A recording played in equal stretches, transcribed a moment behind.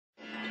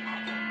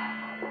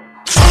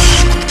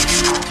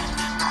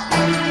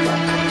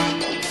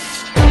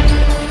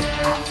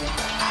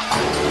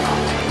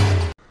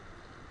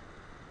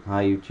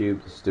Hi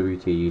YouTube, this is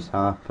WTU's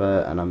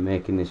Harper and I'm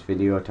making this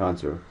video to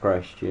answer a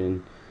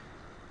question.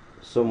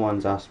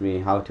 Someone's asked me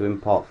how to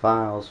import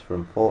files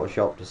from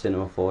Photoshop to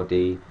Cinema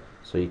 4D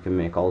so you can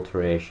make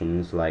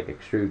alterations like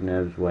extrude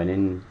NURBS when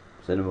in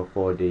Cinema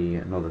 4D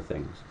and other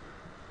things.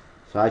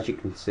 So as you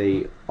can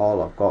see,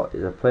 all I've got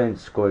is a plain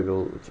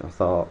squiggle, which I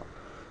thought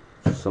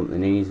was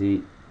something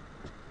easy.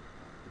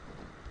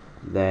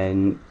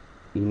 Then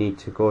you need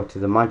to go to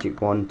the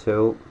Magic Wand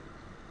tool,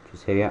 which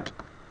is here.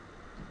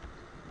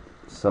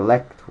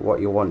 Select what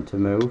you want to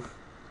move.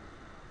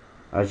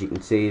 As you can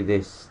see,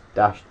 this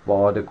dashed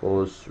border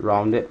goes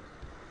round it.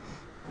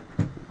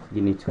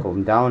 You need to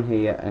come down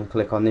here and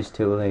click on this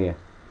tool here,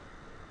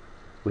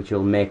 which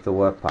will make the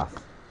workpath.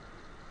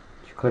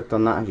 If you clicked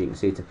on that, as you can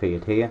see, it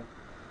appeared here.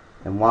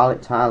 And while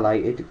it's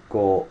highlighted,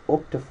 go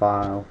up to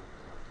File,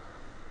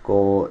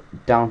 go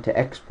down to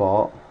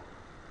Export,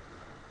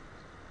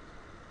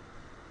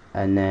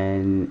 and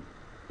then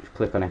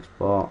click on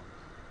Export,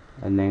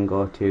 and then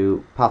go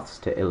to Paths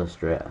to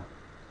Illustrator.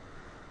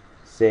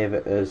 Save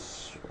it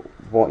as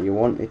what you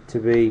want it to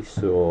be,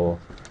 so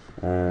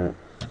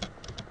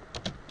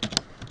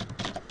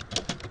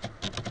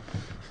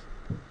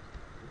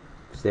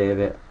save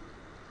it.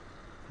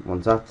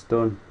 Once that's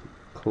done,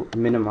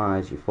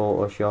 minimize your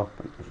Photoshop,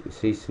 and as you can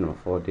see, Cinema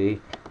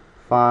 4D,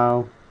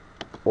 File,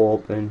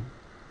 Open,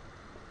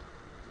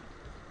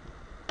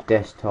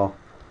 Desktop,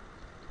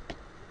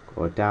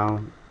 go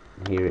down,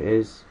 here it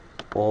is,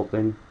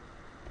 Open,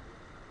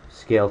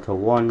 Scale to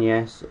 1,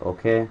 yes,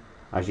 okay.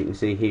 As you can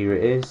see, here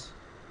it is.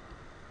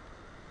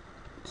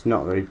 It's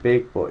not very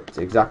big, but it's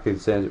exactly the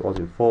same as it was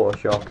in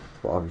Photoshop,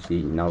 but obviously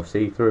you can now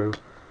see through.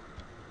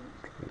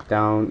 Drag it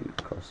down,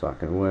 of course I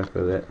can work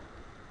with it.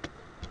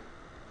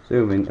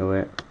 Zoom into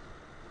it.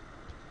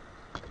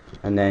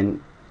 And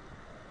then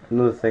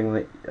another thing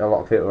that a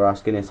lot of people are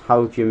asking is,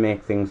 how do you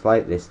make things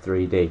like this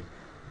 3D?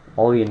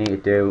 All you need to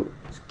do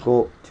is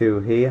go up to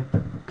here,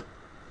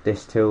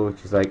 this tool,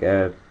 which is like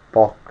a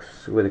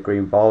box with a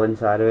green ball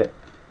inside of it.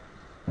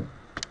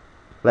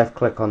 Left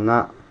click on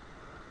that,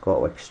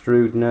 go to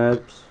extrude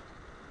NURBS,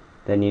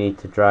 then you need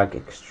to drag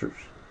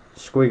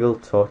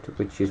squiggle tut,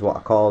 which is what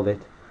I called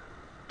it,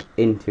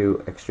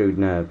 into extrude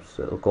NURBS.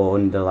 So it'll go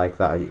under like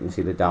that, as you can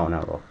see the down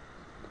arrow.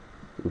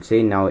 You can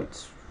see now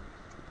it's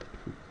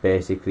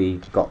basically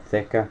got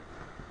thicker.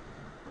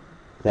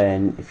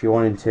 Then if you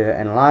wanted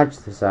to enlarge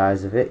the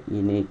size of it,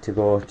 you need to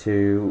go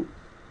to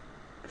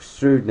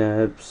extrude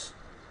NURBS,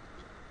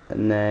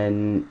 and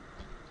then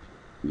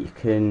you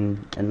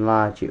can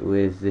enlarge it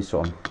with this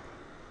one.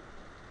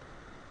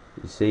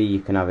 You see, you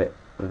can have it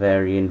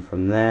varying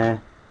from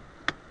there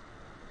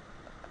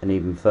and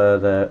even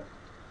further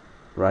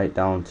right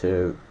down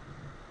to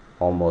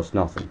almost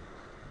nothing.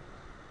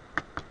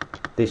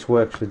 This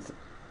works with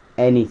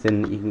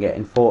anything that you can get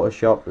in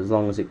Photoshop as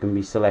long as it can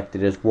be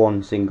selected as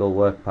one single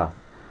workpath.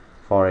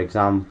 For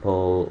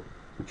example,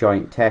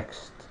 joint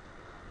text,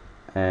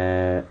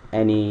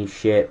 any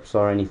shapes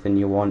or anything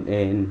you want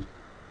in.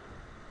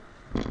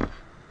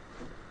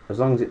 As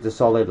long as it's a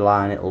solid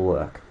line, it'll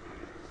work.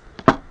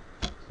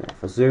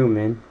 If I zoom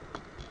in,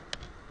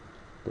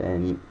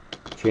 then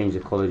change the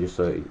colour just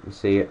so you can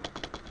see it.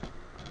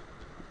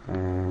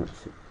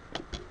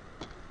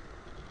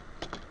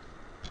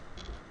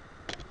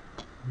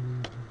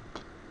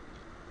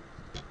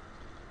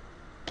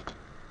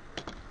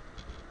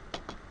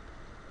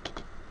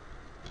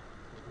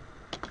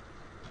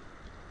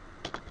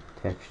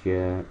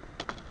 Texture,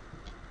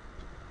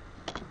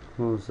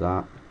 close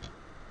that.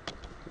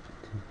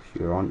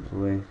 Texture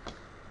onto it.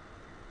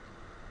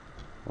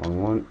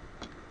 One.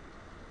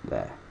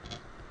 There.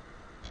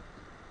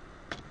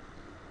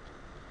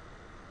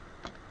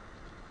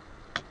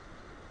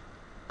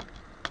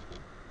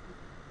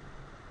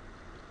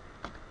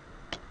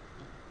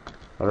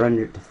 I'll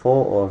render it to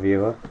photo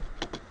viewer.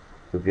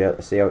 You'll be able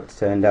to see how it's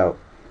turned out.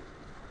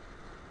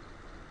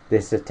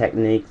 This is a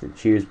technique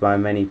that's used by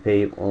many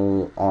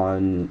people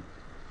on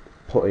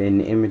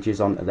putting images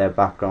onto their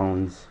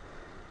backgrounds,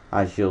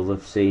 as you'll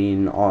have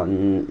seen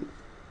on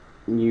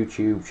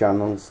YouTube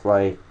channels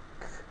like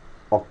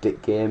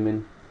Optic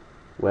Gaming,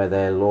 where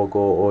their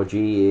logo OG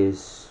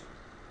is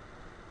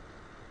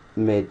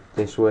made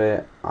this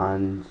way,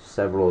 and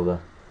several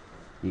other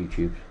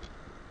YouTube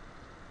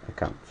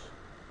accounts.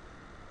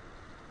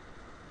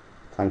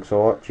 Thanks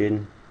for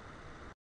watching.